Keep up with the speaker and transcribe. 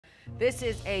This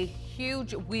is a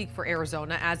huge week for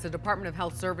Arizona as the Department of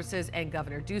Health Services and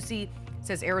Governor Ducey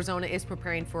says Arizona is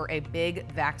preparing for a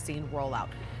big vaccine rollout.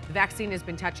 The vaccine has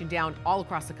been touching down all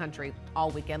across the country all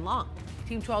weekend long.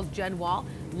 Team 12's Jen Wahl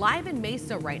live in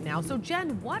Mesa right now. So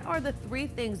Jen, what are the 3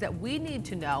 things that we need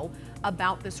to know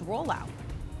about this rollout?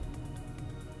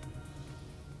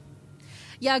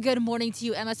 Yeah, good morning to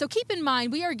you, Emma. So keep in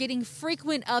mind, we are getting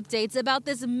frequent updates about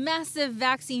this massive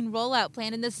vaccine rollout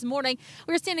plan. And this morning,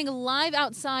 we're standing live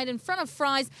outside in front of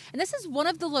Fry's. And this is one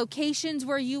of the locations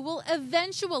where you will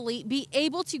eventually be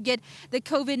able to get the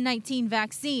COVID-19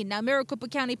 vaccine. Now, Maricopa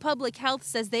County Public Health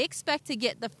says they expect to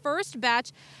get the first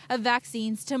batch of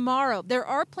vaccines tomorrow. There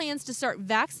are plans to start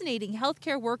vaccinating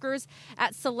healthcare workers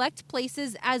at select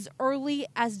places as early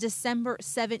as December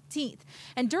 17th.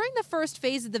 And during the first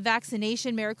phase of the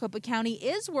vaccination, Maricopa County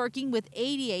is working with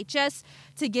ADHS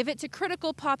to give it to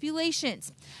critical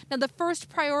populations. Now, the first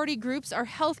priority groups are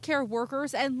healthcare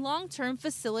workers and long-term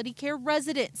facility care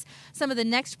residents. Some of the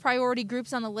next priority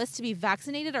groups on the list to be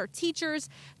vaccinated are teachers,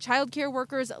 childcare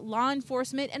workers, law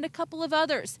enforcement, and a couple of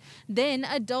others. Then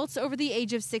adults over the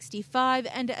age of 65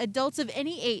 and adults of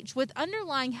any age with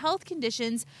underlying health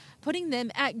conditions, putting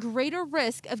them at greater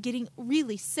risk of getting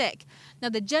really sick. Now,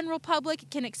 the general public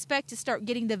can expect to start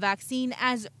getting the vaccine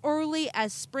as early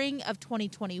as spring of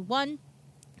 2021.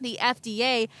 The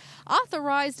FDA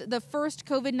authorized the first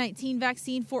COVID-19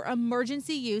 vaccine for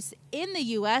emergency use in the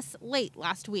U.S. late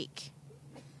last week.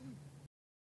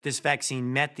 This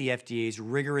vaccine met the FDA's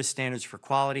rigorous standards for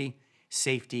quality,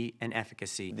 safety, and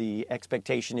efficacy. The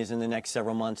expectation is in the next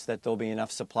several months that there'll be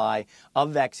enough supply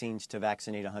of vaccines to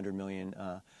vaccinate 100 million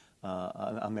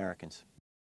Americans.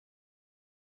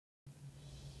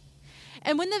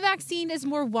 And when the vaccine is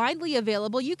more widely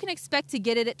available, you can expect to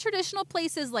get it at traditional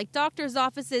places like doctors'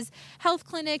 offices, health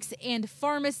clinics, and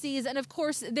pharmacies. And of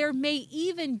course, there may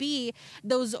even be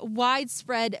those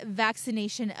widespread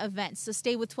vaccination events. So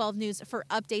stay with 12 News for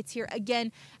updates here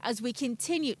again as we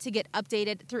continue to get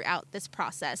updated throughout this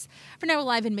process. For now,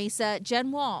 live in Mesa,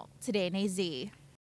 Jen Wahl, Today in AZ.